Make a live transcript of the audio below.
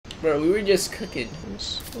Bro, we were just cooking.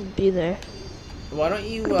 We'll be there. Why don't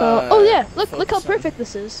you, oh yeah, look how focus on- perfect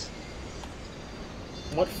this is.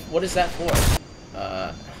 What is that for?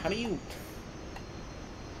 How do you...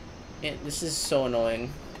 Man, this is so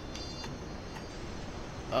annoying.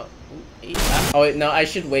 Oh, oh wait, no, I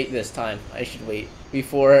should wait this time. I should wait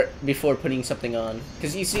before putting something on.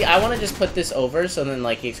 Cause you see, I want to just put this over so then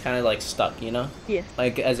like it's kind of like stuck, you know? Yeah.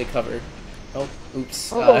 Like as a cover. Oh,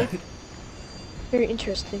 oops. Oh. Very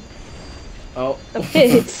interesting. Oh.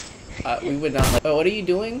 Okay. We would not. Like, oh, what are you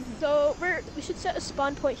doing? So we should set a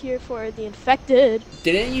spawn point here for the infected.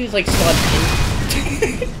 Didn't you like spawn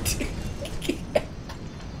in?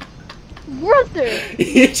 Brother!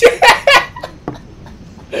 You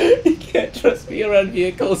can't trust me around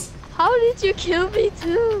vehicles. How did you kill me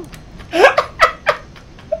too?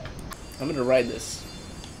 I'm gonna ride this.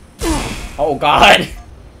 Oh god!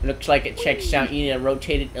 Looks like it checks out. You need to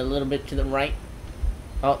rotate it a little bit to the right.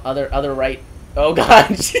 Oh, other right. Oh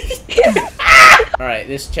god! Alright,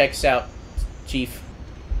 this checks out, Chief.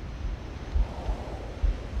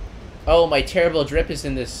 Oh, my terrible drip is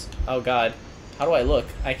in this. Oh god. How do I look?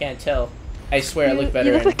 I can't tell. I swear I look better.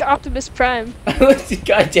 You look like Optimus Prime.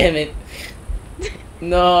 God damn it.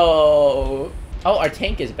 No. Oh, our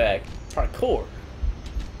tank is back. Parkour.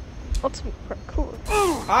 Ultimate parkour.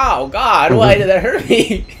 Oh god, why did that hurt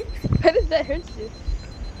me? Why did that hurt you?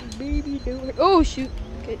 Baby, don't hurt. Oh shoot.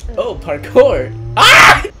 Okay, oh, parkour.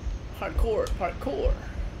 Ah! Parkour.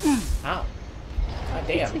 Ow. God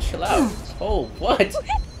damn, chill out. Oh, what?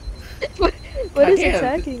 What is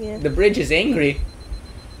attacking you? The bridge is angry.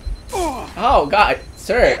 Oh god,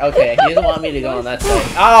 sir. Okay, he doesn't want me to go on that side.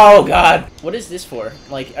 Oh god. What is this for?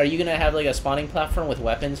 Like, are you gonna have like a spawning platform with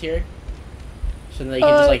weapons here? So then they can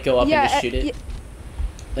just like go up and just shoot it?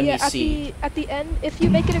 Let me see. At the end, if you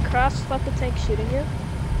make it across, stop the tank shooting you.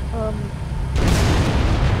 Okay.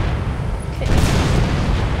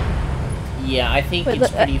 Yeah, I think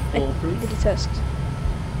it's pretty foolproof. I did a test.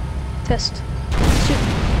 Test. Shoot.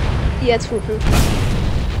 Yeah, it's foolproof.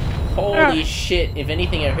 Holy shit, if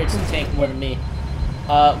anything it hurts the tank more than me.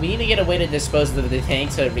 We need to get a way to dispose of the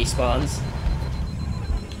tank so it respawns.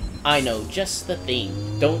 I know just the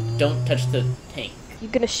thing. Don't touch the tank.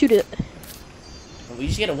 You're gonna shoot it. We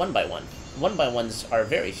just get a 1x1. 1x1s are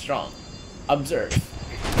very strong. Observe.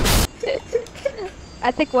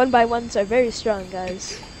 I think 1x1s are very strong,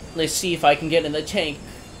 guys. Let's see if I can get in the tank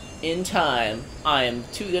in time. I am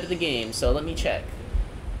too good at the game, so let me check.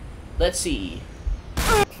 Let's see.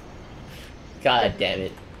 God damn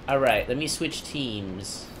it. Alright, let me switch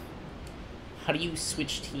teams. How do you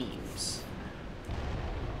switch teams?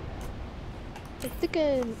 I think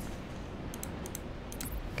Can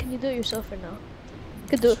you do it yourself or no? I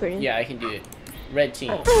can do it for you. Yeah, I can do it. Red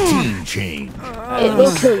team. Team change. It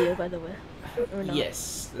will kill you, by the way. Or not.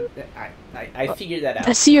 Yes. I figured that out.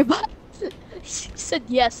 I see your body. You said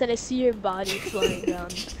yes, and I see your body flying down.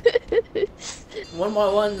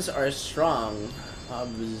 1x1s are strong.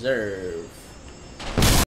 Observe.